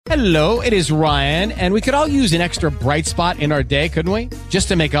Hello, it is Ryan, and we could all use an extra bright spot in our day, couldn't we? Just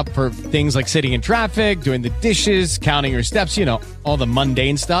to make up for things like sitting in traffic, doing the dishes, counting your steps, you know, all the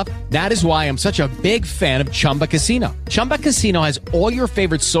mundane stuff. That is why I'm such a big fan of Chumba Casino. Chumba Casino has all your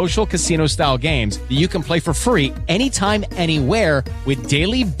favorite social casino-style games that you can play for free anytime, anywhere with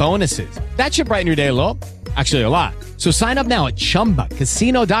daily bonuses. That should brighten your day a little. Actually, a lot. So sign up now at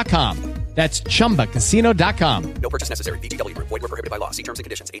ChumbaCasino.com. That's ChumbaCasino.com. No purchase necessary. VGW Group. Void where prohibited by law. See terms and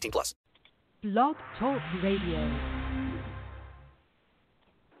conditions. 18 plus. Blog Talk Radio.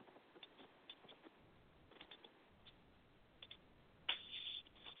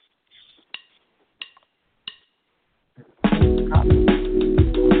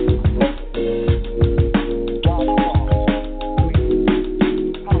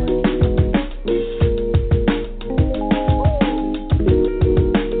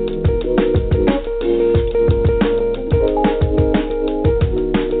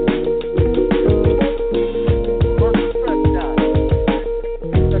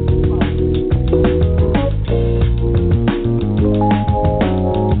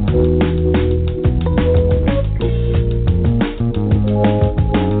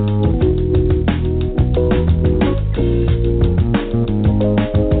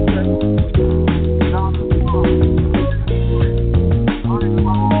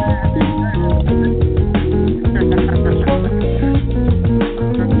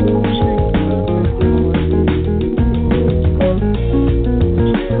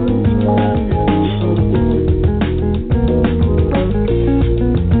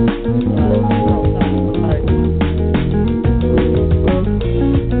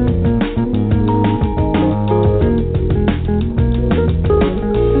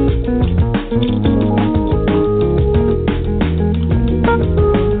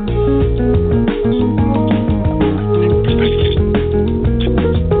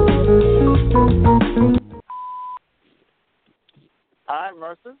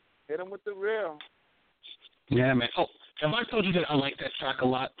 Yeah, man. Oh, have I told you that I like that track a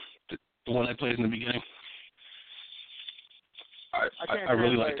lot? The one I played in the beginning? I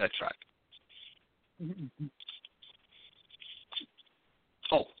really like that track.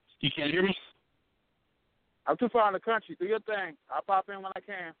 Oh, you can't hear me? I'm too far in the country. Do your thing. I'll pop in when I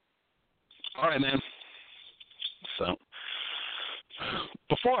can. All right, man. So,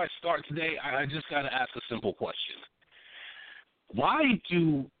 before I start today, I just got to ask a simple question. Why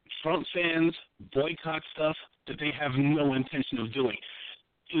do Trump fans boycott stuff that they have no intention of doing?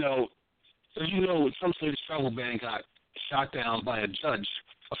 You know, as you know, Trump's latest travel ban got shot down by a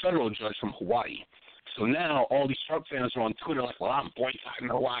federal judge from Hawaii. So now all these Trump fans are on Twitter like, well, I'm boycotting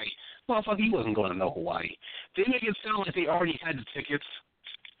Hawaii. Motherfucker, he wasn't going to know Hawaii. They make it sound like they already had the tickets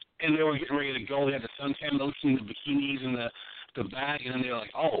and they were getting ready to go. They had the suntan lotion, the bikinis, and the bag, and then they're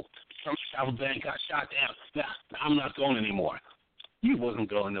like, oh, Trump's travel ban got shot down. Nah, I'm not going anymore. You wasn't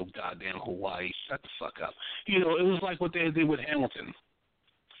going to goddamn Hawaii. Shut the fuck up. You know, it was like what they did with Hamilton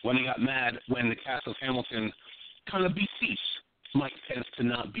when they got mad when the cast of Hamilton kind of beseeched Mike Pence to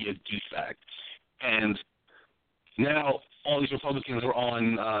not be a douchebag. And now all these Republicans are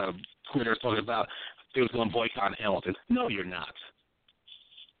on Twitter talking about they was going to boycott Hamilton. No, you're not.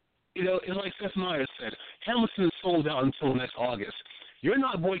 You know, it's like Seth Meyers said, Hamilton is sold out until next August. You're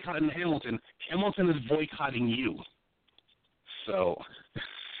not boycotting Hamilton. Hamilton is boycotting you. So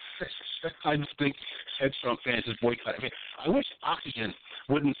I just think head Trump fans just boycott. I mean, I wish Oxygen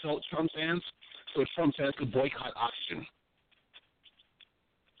would insult Trump fans so Trump fans could boycott Oxygen.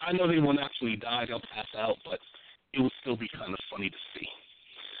 I know they won't actually die, they'll pass out, but it would still be kind of funny to see.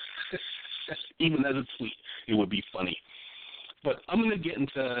 Even as a tweet, it would be funny. But I'm going to get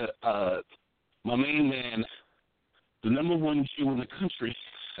into my main man, the number one Jew in the country.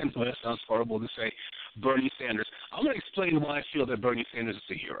 I know that sounds horrible to say, Bernie Sanders. I'm going to explain why I feel that Bernie Sanders is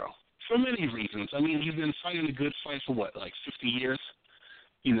a hero. For many reasons. I mean, he's been fighting a good fight for what, like 50 years?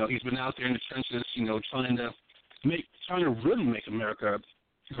 You know, he's been out there in the trenches, you know, trying to really make America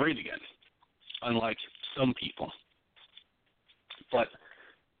great again, unlike some people. But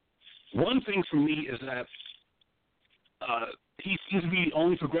one thing for me is that he seems to be the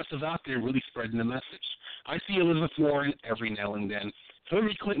only progressive out there really spreading the message. I see Elizabeth Warren every now and then.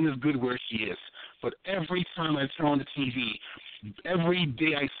 Hillary Clinton is good where she is. But every time I turn on the TV, every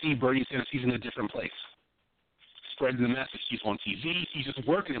day I see Bernie Sanders, he's in a different place. Spreading the message. He's on TV. He's just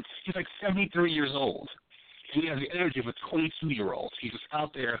working him. He's like 73 years old. And he has the energy of a 22-year-old. He's just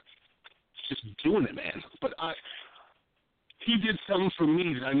out there just doing it, man. But he did something for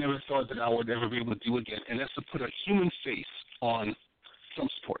me that I never thought that I would ever be able to do again, and that's to put a human face on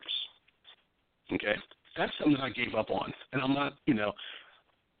Trump supporters. Okay? That's something that I gave up on. And I'm not, you know,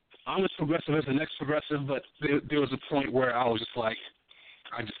 I'm as progressive as the next progressive, but there was a point where I was just like,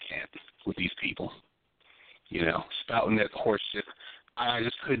 I just can't with these people, you know, spouting that horse shit. I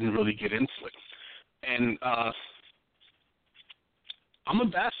just couldn't really get into it. And I'm a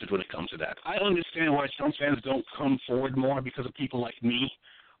bastard when it comes to that. I understand why Trump fans don't come forward more because of people like me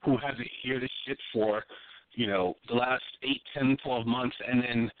who had to hear this shit for, you know, the last 8, 10, 12 months, and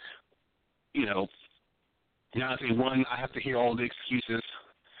then, you know, now that they won, I have to hear all the excuses.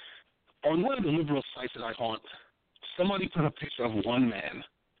 On one of the liberal sites that I haunt, somebody put a picture of a one-man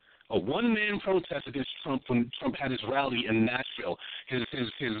protest against Trump when Trump had his rally in Nashville, his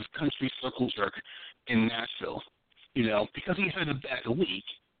country circle jerk in Nashville, you know, because he had a bad week.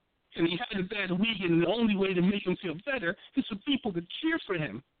 And he had a bad week, and the only way to make him feel better is for people to cheer for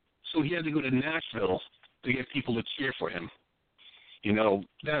him. So he had to go to Nashville to get people to cheer for him. You know,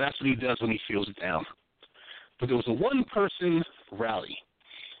 that's what he does when he feels down. But there was a one-person rally,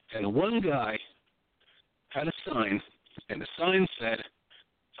 and one guy had a sign, and the sign said,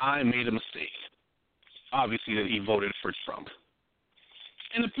 I made a mistake. Obviously that he voted for Trump.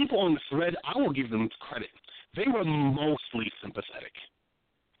 And the people on the thread, I will give them credit. They were mostly sympathetic.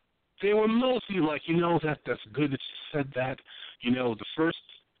 They were mostly like, you know, that's good that you said that. You know, the first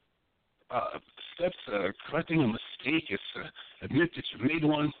step to correcting a mistake is to admit that you made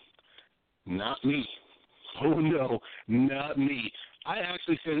one. Not me. Oh, no, not me. I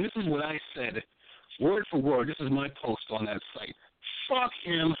actually said, and this is what I said, word for word, this is my post on that site. Fuck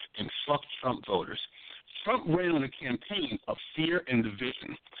him and fuck Trump voters. Trump ran on a campaign of fear and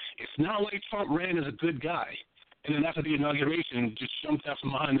division. It's not like Trump ran as a good guy, and then after the inauguration just jumped out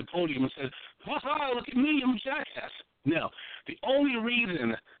from behind the podium and said, ha-ha, look at me, I'm a jackass. No, the only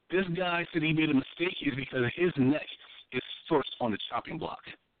reason this guy said he made a mistake is because his neck is first on the chopping block.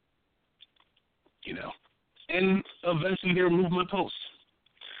 You know, and eventually they removed my post.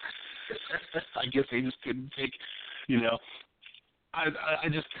 I guess they just couldn't take, you know, I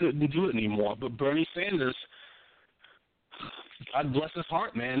just couldn't do it anymore. But Bernie Sanders, God bless his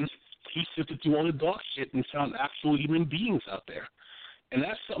heart, man. He sifted through all the dog shit and found actual human beings out there. And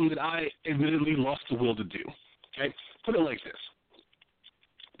that's something that I admittedly lost the will to do. Okay? Put it like this.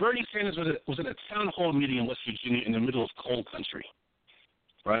 Bernie Sanders was at a town hall meeting in West Virginia in the middle of coal country.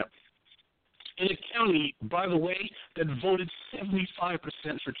 Right? In a county, by the way, that voted 75%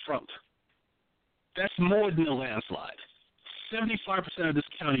 for Trump. That's more than a landslide. 75% of this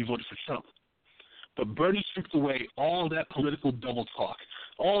county voted for Trump. But Bernie stripped away all that political double talk,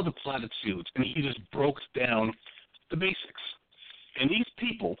 all the platitudes, and he just broke down the basics. And these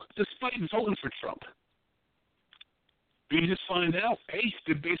people, despite voting for Trump, you just find out, hey,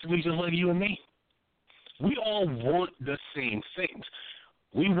 they're basically just like you and me. We all want the same things.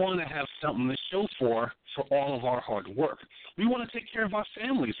 We want to have something to show for all of our hard work. We want to take care of our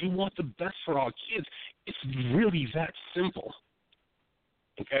families. We want the best for our kids. It's really that simple.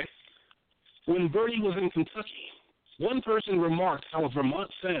 Okay? When Bernie was in Kentucky, one person remarked how a Vermont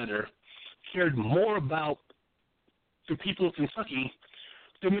senator cared more about the people of Kentucky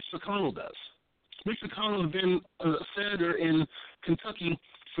than Mitch McConnell does. Mitch McConnell has been a senator in Kentucky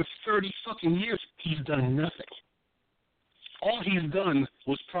for 30 fucking years. He's done nothing. All he's done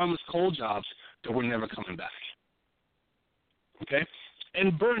was promise coal jobs that were never coming back. Okay?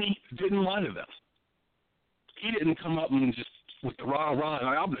 And Bernie didn't lie to them. He didn't come up and just with the rah-rah,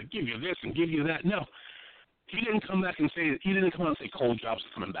 I'm going to give you this and give you that. No. He didn't come back and say, he didn't come out and say coal jobs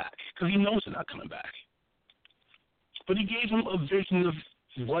are coming back because he knows they're not coming back. But he gave them a vision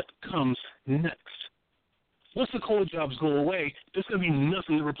of what comes next. Once the coal jobs go away, there's going to be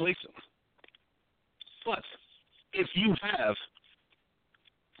nothing to replace them. But if you have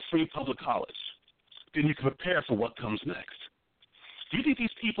free public college, then you can prepare for what comes next. Do you think these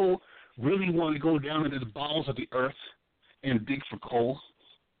people really want to go down into the bowels of the earth and dig for coal?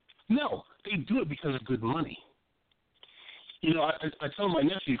 No, they do it because of good money. You know, I tell my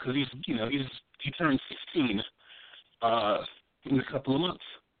nephew because he turned 16 in a couple of months,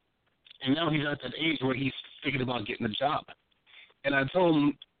 and now he's at that age where he's thinking about getting a job. And I told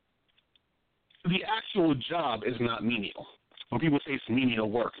him, the actual job is not menial. When people say it's menial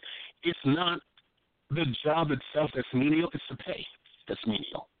work, it's not the job itself that's menial, it's the pay that's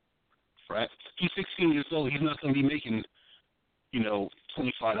menial, right? He's 16 years old. He's not going to be making, $25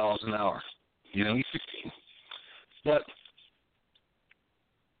 an hour. He's 16. But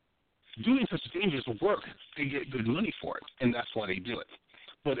doing such dangerous work, they get good money for it, and that's why they do it.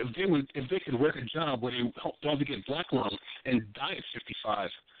 But if they could work a job where they don't have to get black lung and die at 55,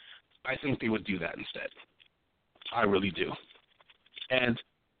 I think they would do that instead. I really do. And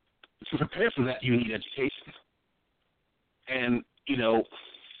to prepare for that, you need education. And,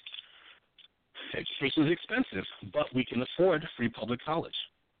 education is expensive, but we can afford free public college.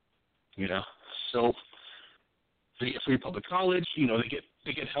 So they get free public college.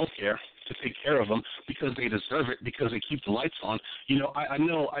 They get health care to take care of them because they deserve it, because they keep the lights on. I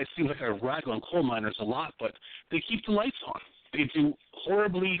know I seem like I rag on coal miners a lot, but they keep the lights on. They do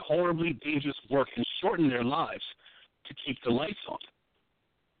horribly, horribly dangerous work and shorten their lives to keep the lights on.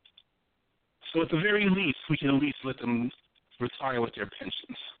 So at the very least, we can at least let them retire with their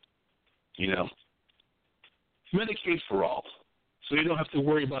pensions. Medicaid for all, so you don't have to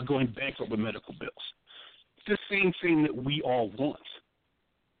worry about going bankrupt with medical bills. It's the same thing that we all want.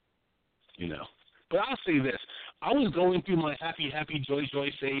 But I'll say this. I was going through my happy, joy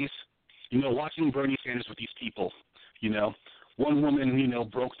phase, watching Bernie Sanders with these people. One woman,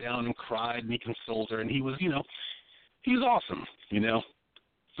 broke down and cried, and he consoled her, and he was awesome,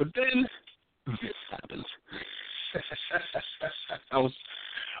 But then this happened. I was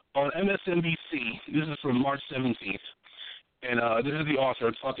on MSNBC. This is from March 17th, and this is the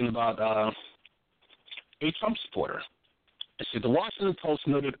author talking about a Trump supporter. It said, the Washington Post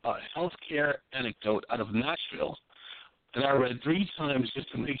noted a healthcare anecdote out of Nashville that I read 3 times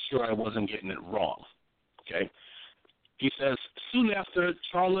just to make sure I wasn't getting it wrong. Okay? He says, soon after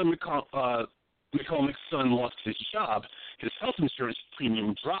Charlie McCormick's son lost his job, his health insurance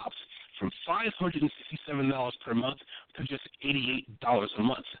premium dropped from $567 per month to just $88 a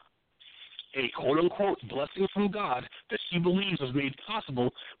month. A quote-unquote blessing from God that she believes was made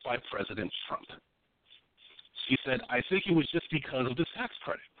possible by President Trump. She said, I think it was just because of the tax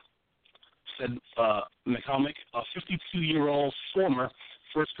credit. Said McCormick, a 52-year-old former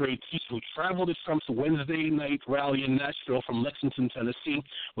first-grade teacher who traveled to Trump's Wednesday night rally in Nashville from Lexington, Tennessee,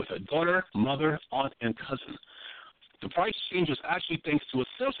 with her daughter, mother, aunt, and cousin. The price change was actually thanks to a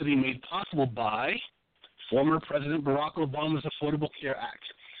subsidy made possible by former President Barack Obama's Affordable Care Act,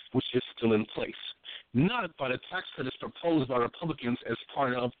 which is still in place, not by the tax credits proposed by Republicans as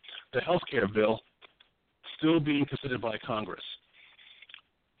part of the health care bill still being considered by Congress.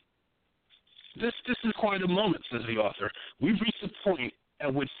 This is quite a moment, says the author. We've reached a point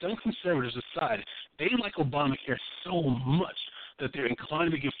at which some conservatives decide they like Obamacare so much that they're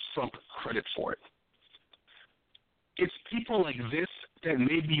inclined to give Trump credit for it. It's people like this that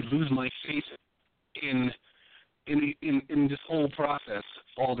made me lose my faith in this whole process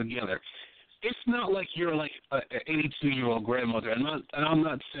altogether. It's not like you're like an 82-year-old grandmother, and I'm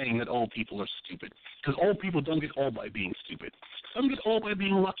not saying that old people are stupid, because old people don't get old by being stupid. Some get old by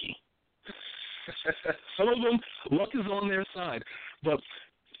being lucky. Some of them, luck is on their side, but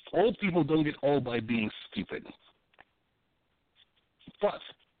old people don't get old by being stupid. But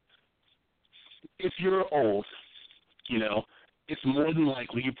if you're old, it's more than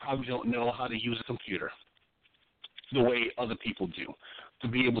likely you probably don't know how to use a computer the way other people do, to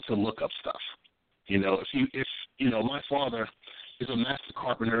be able to look up stuff. If my father is a master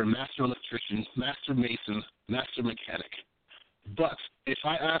carpenter, master electrician, master mason, master mechanic. But if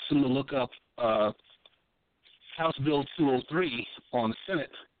I ask him to look up House Bill 203 on the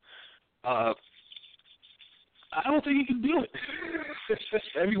Senate, I don't think he can do it.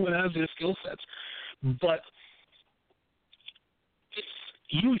 Everyone has their skill sets. But it's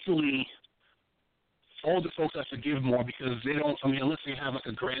usually older folks have to give more because they don't, unless they have like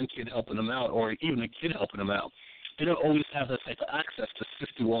a grandkid helping them out or even a kid helping them out, they don't always have that type of access to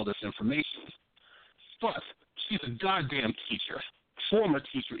sift through all this information. But she's a goddamn teacher, former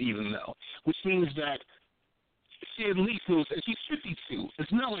teacher even though, which means that she at least knows, and she's 52.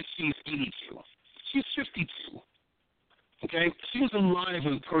 It's not like she's 82. She's 52. Okay? She was alive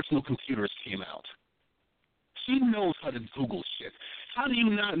when personal computers came out. She knows how to Google shit. How do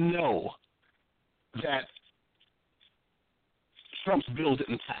you not know that Trump's bill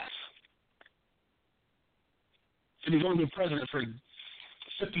didn't pass? And he's only been president for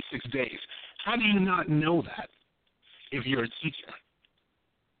 56 days. How do you not know that if you're a teacher?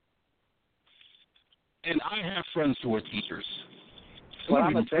 And I have friends who are teachers. Well,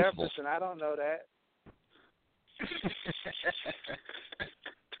 I'm a therapist, and I don't know that.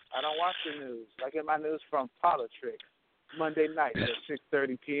 I don't watch the news. I get my news from Poli-Tricks, Monday night at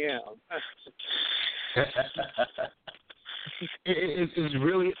 6:30 p.m. It's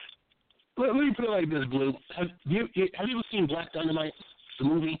really. Let me put it like this, Blue. Have you ever seen Black Dynamite, the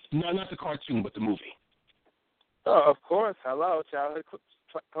movie? No, not the cartoon, but the movie. Oh, of course. Hello, childhood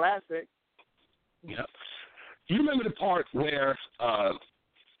classic. Yeah. Do you remember the part where,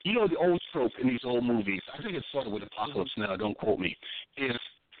 the old trope in these old movies, I think it started with Apocalypse Now, don't quote me, is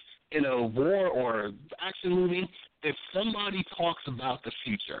in a war or action movie, if somebody talks about the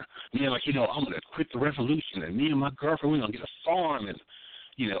future, I'm going to quit the revolution, and me and my girlfriend, we're going to get a farm and,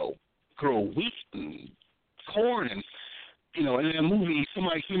 grow wheat and corn, and in a movie,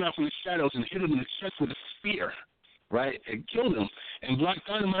 somebody came out from the shadows and hit him in the chest with a spear, right, and killed him. And Black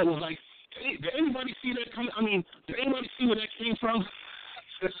Dynamite was like, hey, did anybody see that coming? I mean, did anybody see where that came from?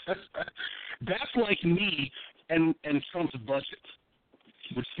 That's like me and Trump's budget,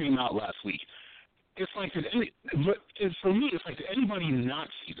 which came out last week. It's like, for me, it's like, did anybody not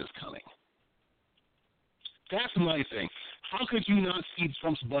see this coming? That's my thing. How could you not see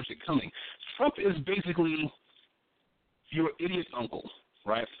Trump's budget coming? Trump is basically your idiot uncle,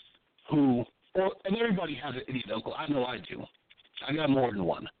 right? And everybody has an idiot uncle. I know I do. I got more than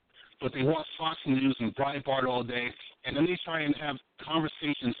one. But they watch Fox News and Breitbart all day, and then they try and have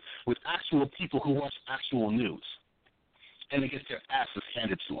conversations with actual people who watch actual news. And they get their asses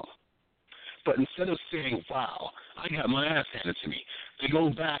handed to them. But instead of saying, wow, I got my ass handed to me, they go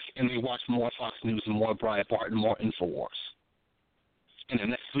back and they watch more Fox News and more Breitbart and more InfoWars. And then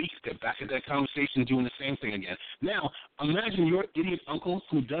next week, they're back at that conversation doing the same thing again. Now, imagine your idiot uncle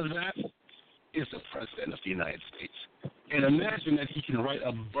who does that is the president of the United States. And imagine that he can write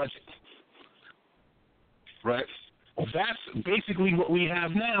a budget. Right? That's basically what we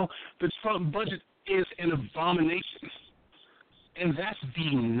have now. The Trump budget is an abomination. And that's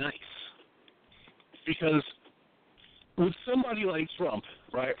being nice. Because with somebody like Trump,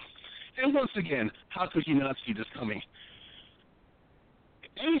 right, and once again, how could you not see this coming?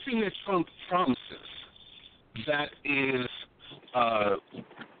 Anything that Trump promises that is, how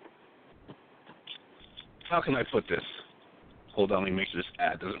can I put this? Hold on, let me make sure this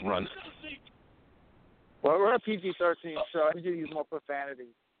ad doesn't run. Well, we're a PG-13 show. I need you to use more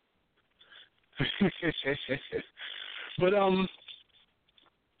profanity. But,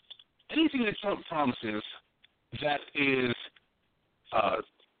 anything that Trump promises that is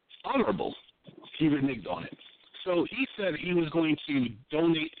honorable, he reneged on it. So he said he was going to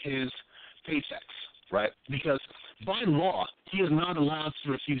donate his paychecks, right? Because by law, he is not allowed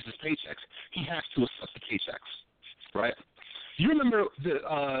to refuse his paychecks. He has to accept the paychecks, right? You remember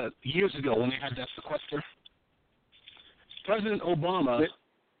years ago when they had that sequester? President Obama,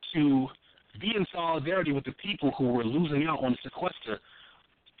 to be in solidarity with the people who were losing out on the sequester,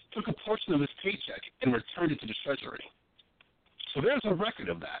 took a portion of his paycheck and returned it to the Treasury. So there's a record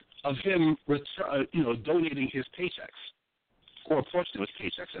of that, of him, donating his paychecks, or a portion of his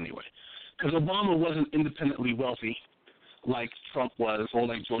paychecks anyway. Because Obama wasn't independently wealthy like Trump was, or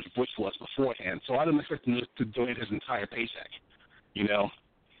like George Bush was beforehand. So I didn't expect him to donate his entire paycheck,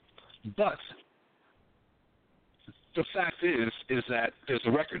 But the fact is that there's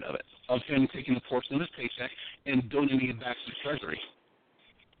a record of it, of him taking a portion of his paycheck and donating it back to the Treasury.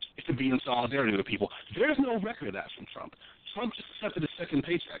 To be in solidarity with people. There's no record of that from Trump. Trump just accepted a second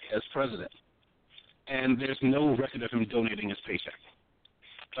paycheck as president, and there's no record of him donating his paycheck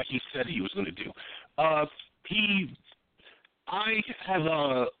like he said he was going to do. I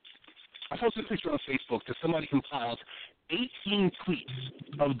posted a picture on Facebook that somebody compiled 18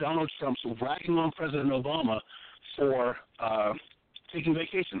 tweets of Donald Trump's ragging on President Obama for taking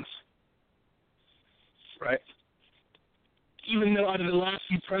vacations, right? Even though out of the last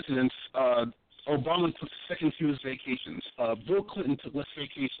few presidents, Obama took second fewest vacations. Bill Clinton took less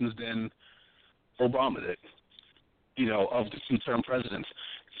vacations than Obama did, of the two-term presidents.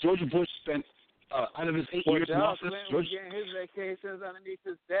 George Bush spent, out of his 8 years in office, Clinton was getting his vacations underneath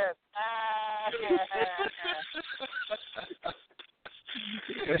his desk.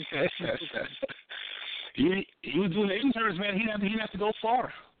 He was doing the interns, man. He didn't have to go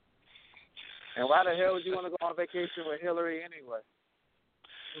far. And why the hell would you want to go on vacation with Hillary anyway?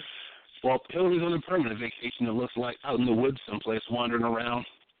 Well, Hillary's on a permanent vacation. It looks like out in the woods someplace, wandering around.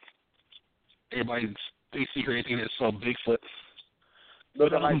 Everybody, they see her, anything that saw Bigfoot.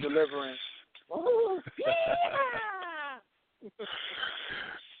 Looking like Deliverance. Oh, yeah!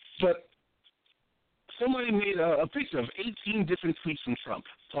 But somebody made a picture of 18 different tweets from Trump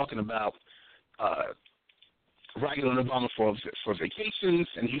talking about ragging on Obama for vacations,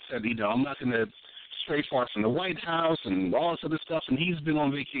 and he said, I'm not going to stray far from the White House and all this other stuff, and he's been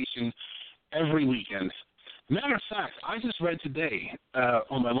on vacation every weekend. Matter of fact, I just read today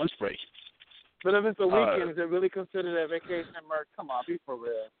on my lunch break. But if it's a weekend, is it really considered a vacation, Merc? Come on, be for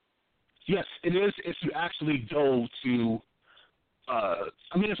real. Yes, it is if you actually go to,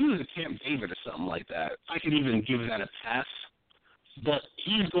 if it was a Camp David or something like that, I could even give that a pass. But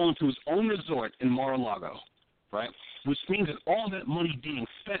he's going to his own resort in Mar-a-Lago, right? Which means that all that money being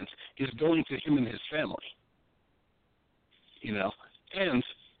spent is going to him and his family. And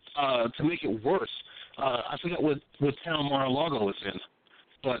to make it worse, I forgot what town Mar-a-Lago is in,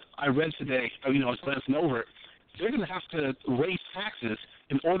 but I read today, I was glancing over it, they're going to have to raise taxes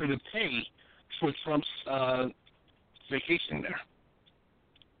in order to pay for Trump's vacation there.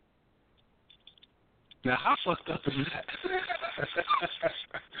 Now, how fucked up is that?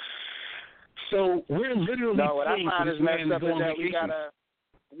 So we're literally paying for this man to go on vacation.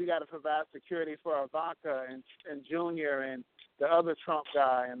 We gotta provide security for Ivanka and Junior and the other Trump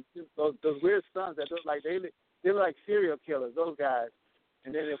guy and those weird sons that look like they look like serial killers. Those guys,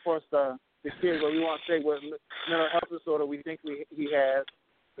 and then of course the kid where we want to say what mental health disorder we think he has.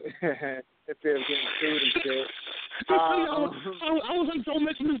 Instead of getting sued and shit. I was like, don't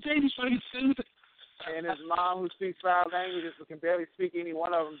mention his name. He's trying to get sued. And his mom, who speaks 5 languages, but can barely speak any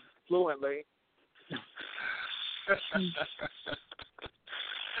one of them fluently.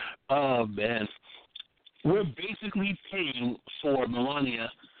 Oh, man. We're basically paying for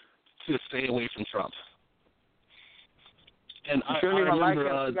Melania to stay away from Trump. And I remember, like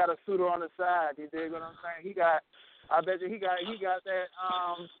him. He got a suitor on the side. You dig what I'm saying? I bet you he got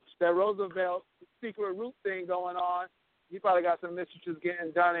that Roosevelt secret root thing going on. He probably got some mistresses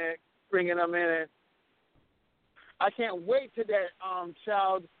getting done and bringing them in. And I can't wait till that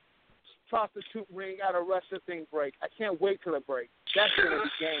child prostitute ring out of Russia thing break. I can't wait till it breaks. That's going to be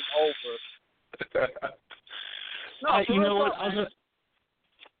game over. You know what?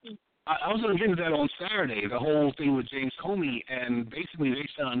 I was going to get into that on Saturday, the whole thing with James Comey, and basically they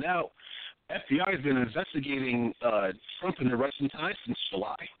found out FBI has been investigating Trump and the Russian ties since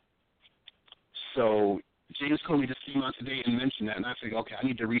July. So James Comey just came out today and mentioned that, and I think, okay, I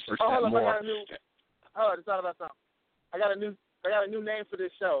need to research that more. It's all about something. I got a new name for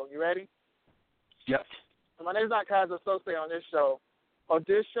this show. You ready? Yep. So my name's not Kaiser Sose on this show. On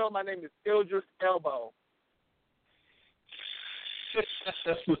this show, my name is Idris Elbow.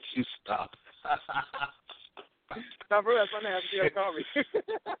 Would you stop? Not for real. That's my name. You gotta call me.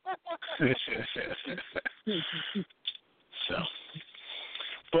 So,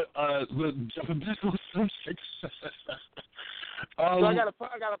 but jumping back on subject. So I gotta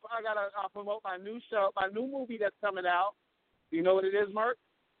promote my new show, my new movie that's coming out. Do you know what it is, Mark?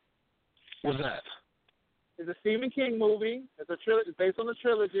 What's that? It's a Stephen King movie. It's a trilogy. It's based on a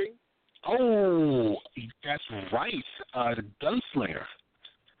trilogy. Oh, that's right. The Gunslinger.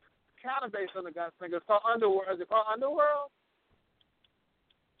 Kind of based on the Gunslinger. It's called Underworld. Is it called Underworld?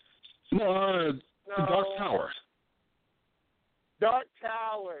 No, The Dark Tower. Dark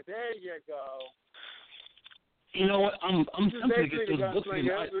Tower. There you go. You know what? I'm tempted to get those books in.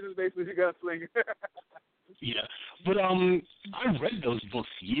 This is basically the Gunslinger. Yeah, but I read those books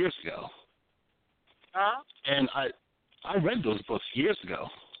years ago. Huh? And I read those books years ago.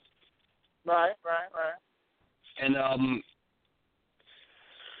 Right. And I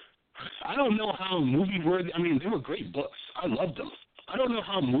don't know how movie-worthy. I mean, they were great books. I loved them. I don't know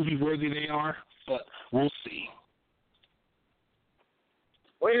how movie-worthy they are, but we'll see.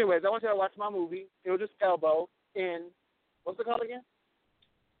 Well, anyways, I want you to watch my movie, Idris Elbow, in, what's it called again?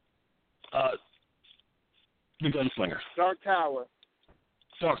 The Gunslinger. Dark Tower.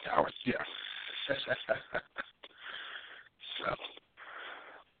 Dark Tower, yeah. So,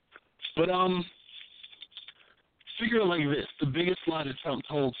 but figure it like this: the biggest lie that Trump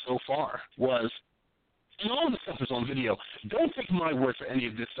told so far was, and all the stuff is on video. Don't take my word for any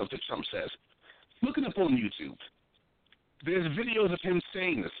of this stuff that Trump says. Look it up on YouTube. There's videos of him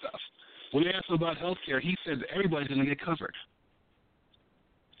saying this stuff. When they asked him about health care, he said everybody's going to get covered.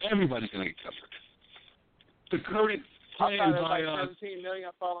 Everybody's going to get covered. The current plan by 17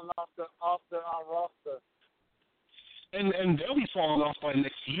 million falling off the roster. And they'll be falling off by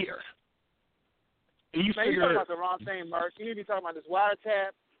next year. And you're talking about the wrong thing, Mark. You need to be talking about this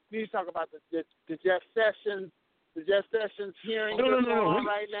wiretap. You need to talk about the Jeff Sessions hearing going on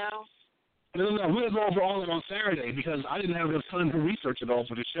right now. No. We'll go over all of it on Saturday because I didn't have enough time to research it all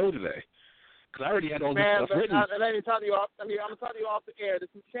for the show today. Because I already had all this stuff written. Let me talk to you off. I'm going to talk to you off the air.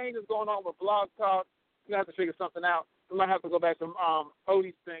 There's some changes going on with Blog Talk. We have to figure something out. We might have to go back to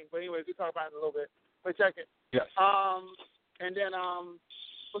Odie's thing. But anyways, we'll talk about it in a little bit. But check it. Yes. And then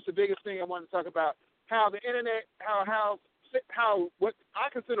what's the biggest thing I wanted to talk about? How the internet, how what I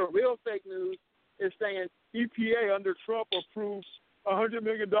consider real fake news is saying EPA under Trump approved $100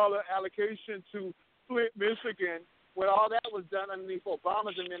 million allocation to Flint, Michigan, when all that was done underneath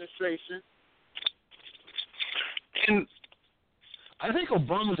Obama's administration. And I think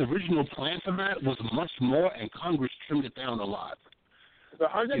Obama's original plan for that was much more, and Congress trimmed it down a lot. It's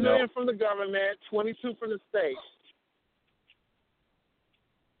 $100 million from the government, 22 from the state.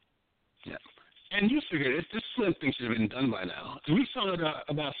 Yeah. And you figured this Flint thing should have been done by now. We found out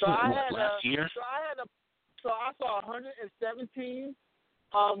about Flint last year. So I saw 117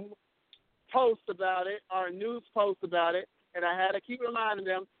 post about it or a news post about it, and I had to keep reminding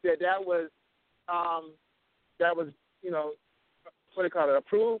them that was what do you call it,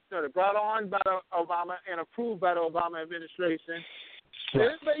 approved, brought on by Obama and approved by the Obama administration.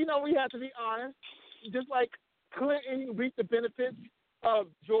 Right. But, we have to be honest. Just like Clinton reaped the benefits of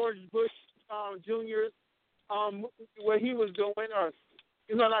George Bush Jr.'s, what he was doing, or,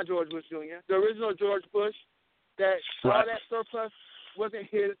 not George Bush Jr., the original George Bush, that all that surplus wasn't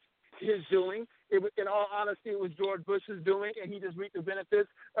his doing. In all honesty, it was George Bush's doing, and he just reaped the benefits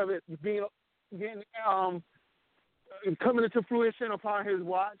of it getting coming into fruition upon his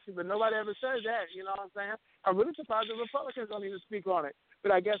watch. But nobody ever says that, you know what I'm saying? I'm really surprised the Republicans don't even speak on it.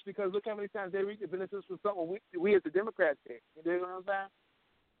 But I guess because look how many times they reap the benefits from something we as the Democrats did. You know what I'm saying?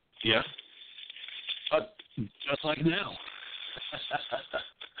 Yeah. Just like now.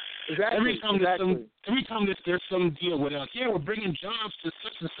 Exactly. Every time there's some deal where they're like, we're bringing jobs to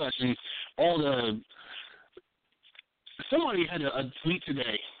such and such, and somebody had a tweet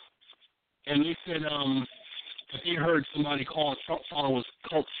today, and they said that they heard somebody call Trump followers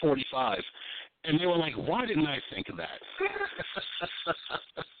Cult 45, and they were like, why didn't I think of that?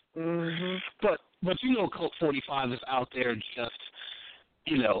 Mm-hmm. But Cult 45 is out there just,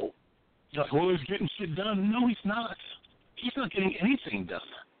 he's getting shit done. No, he's not. He's not getting anything done.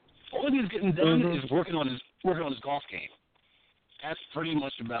 All he's getting done is working on his golf game. That's pretty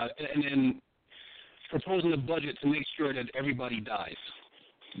much about it. And then proposing a budget to make sure that everybody dies.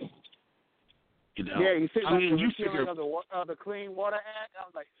 Yeah, you see, you figure of the Clean Water Act. I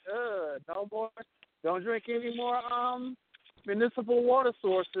was like, no more. Don't drink any more municipal water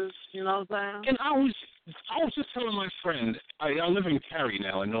sources. You know what I'm saying? And I was just telling my friend, I live in Cary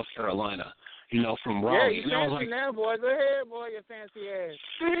now in North Carolina. From Raleigh. Yeah, you fancy now, boy. Go ahead, boy, your fancy ass.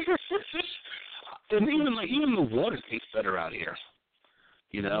 And even the water tastes better out here.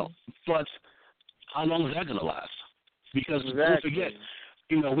 But how long is that going to last? Because don't forget,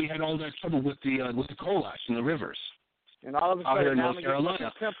 we had all that trouble with the coal ash in the rivers. And all of a out here sudden, in now North we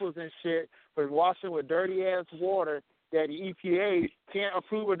get temples and shit for washing with dirty ass water that the EPA can't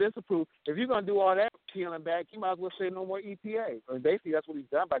approve or disapprove. If you're gonna do all that peeling back, you might as well say no more EPA. Or basically, that's what he's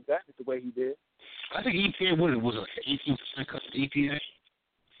done by that. It's the way he did. I think EPA was like 18% cut to EPA.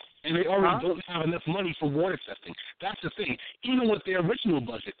 And they already don't have enough money for water testing. That's the thing. Even with their original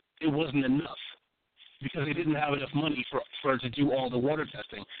budget, it wasn't enough because they didn't have enough money for to do all the water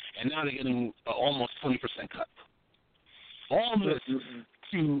testing. And now they're getting almost 20% cut. All this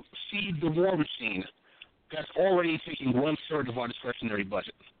to feed the war machine that's already taking 1/3 of our discretionary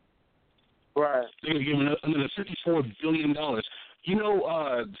budget. Right. They're going to give another $54 billion.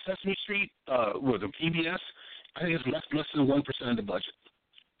 Sesame Street, the PBS, I think it's less than 1% of the budget.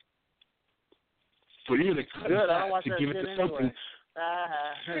 So you're going to cut that to give it to something.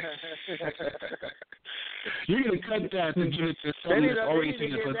 You're going to cut that to give it to something that's already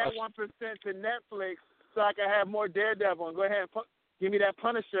taking give that 1% to Netflix so I can have more Daredevil and go ahead and give me that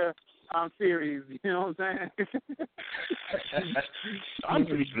Punisher series. You know what I'm saying? I'm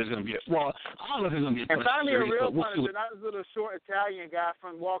pretty sure there's going to be I don't know if there's going to be a Punisher. And finally, a real we'll Punisher, not this little short Italian guy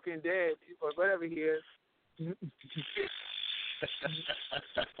from Walking Dead or whatever he is.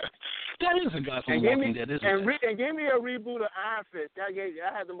 That is a guy from Walking Dead, isn't it? And give me a reboot of Iron Fist. I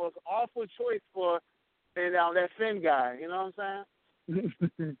had the most awful choice for that Finn guy. You know what I'm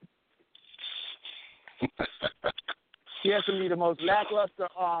saying? He has to be the most lackluster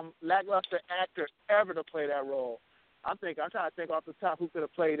actor ever to play that role. I'm trying to think off the top who could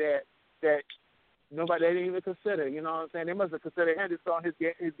have played that nobody they didn't even consider. You know what I'm saying? They must have considered him just on his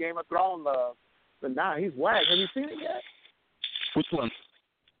Game of Thrones love. But nah, he's whack. Have you seen it yet? Which one?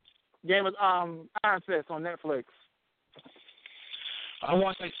 Game of Iron Fist on Netflix. I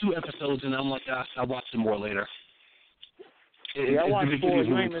watched like 2 episodes and I'm like, I'll watch some more later. I watched 4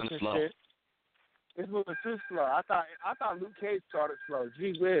 moving and slow. shit. It's moving too slow. I thought Luke Cage started slow.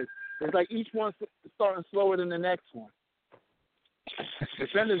 Gee whiz. It's like each one's starting slower than the next one.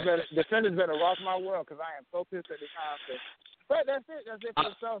 Defenders better rock my world because I am so pissed at this concept. But that's it. That's it for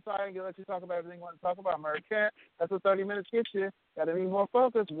the show. So I ain't going to let you talk about everything you want to talk about, Merc. That's what 30 minutes gets you. Got to be more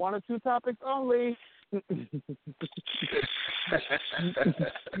focused. 1 or 2 topics only.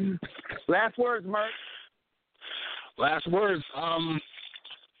 Last words, Merc. Last words.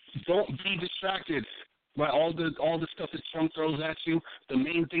 Don't be distracted by all the stuff that Trump throws at you. The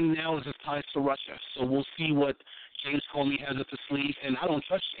main thing now is his ties to Russia. So we'll see what James Comey has up his sleeve. And I don't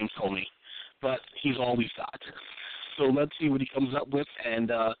trust James Comey, but he's all we've got. So let's see what he comes up with, and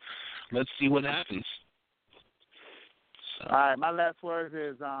let's see what happens. So. All right, my last words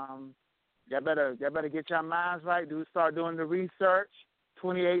is y'all better get your minds right. Start doing the research.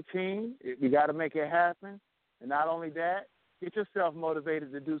 2018. You got to make it happen. And not only that, get yourself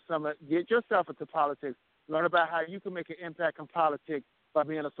motivated to do get yourself into politics. Learn about how you can make an impact in politics by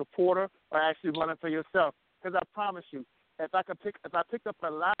being a supporter or actually running for yourself. Because I promise you, if I picked up a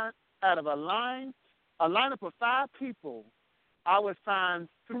line out of a lineup of 5 people, I would find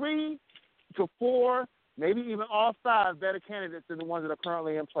 3 to 4, maybe even all 5 better candidates than the ones that are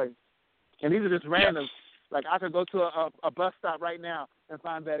currently in place. And these are just random. Like I could go to a bus stop right now and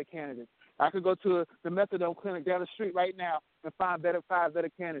find better candidates. I could go to the methadone clinic down the street right now and find 5 better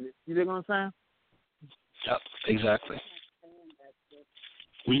candidates. You dig what I'm saying? Yep, exactly.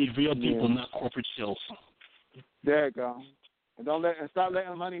 We need real people, not corporate shills. There you go. And stop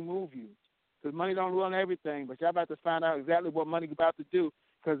letting money move you. Because money don't run everything, but y'all about to find out exactly what money's about to do.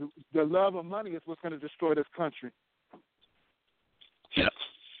 Because the love of money is what's going to destroy this country. Yeah.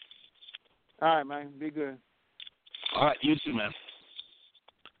 All right, man. Be good. All right, you too, man.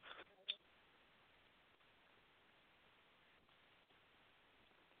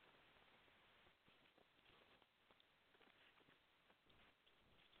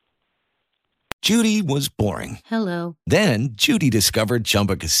 Judy was boring. Hello. Then Judy discovered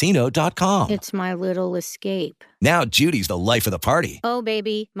ChumbaCasino.com. It's my little escape. Now Judy's the life of the party. Oh,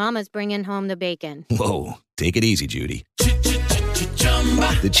 baby, mama's bringing home the bacon. Whoa, take it easy, Judy.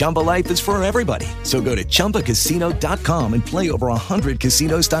 The Chumba life is for everybody. So go to ChumbaCasino.com and play over 100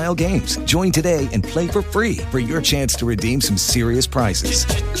 casino-style games. Join today and play for free for your chance to redeem some serious prizes.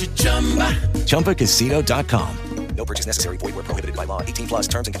 ChumbaCasino.com. No purchase necessary. Void where prohibited by law. 18+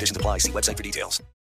 terms and conditions apply. See website for details.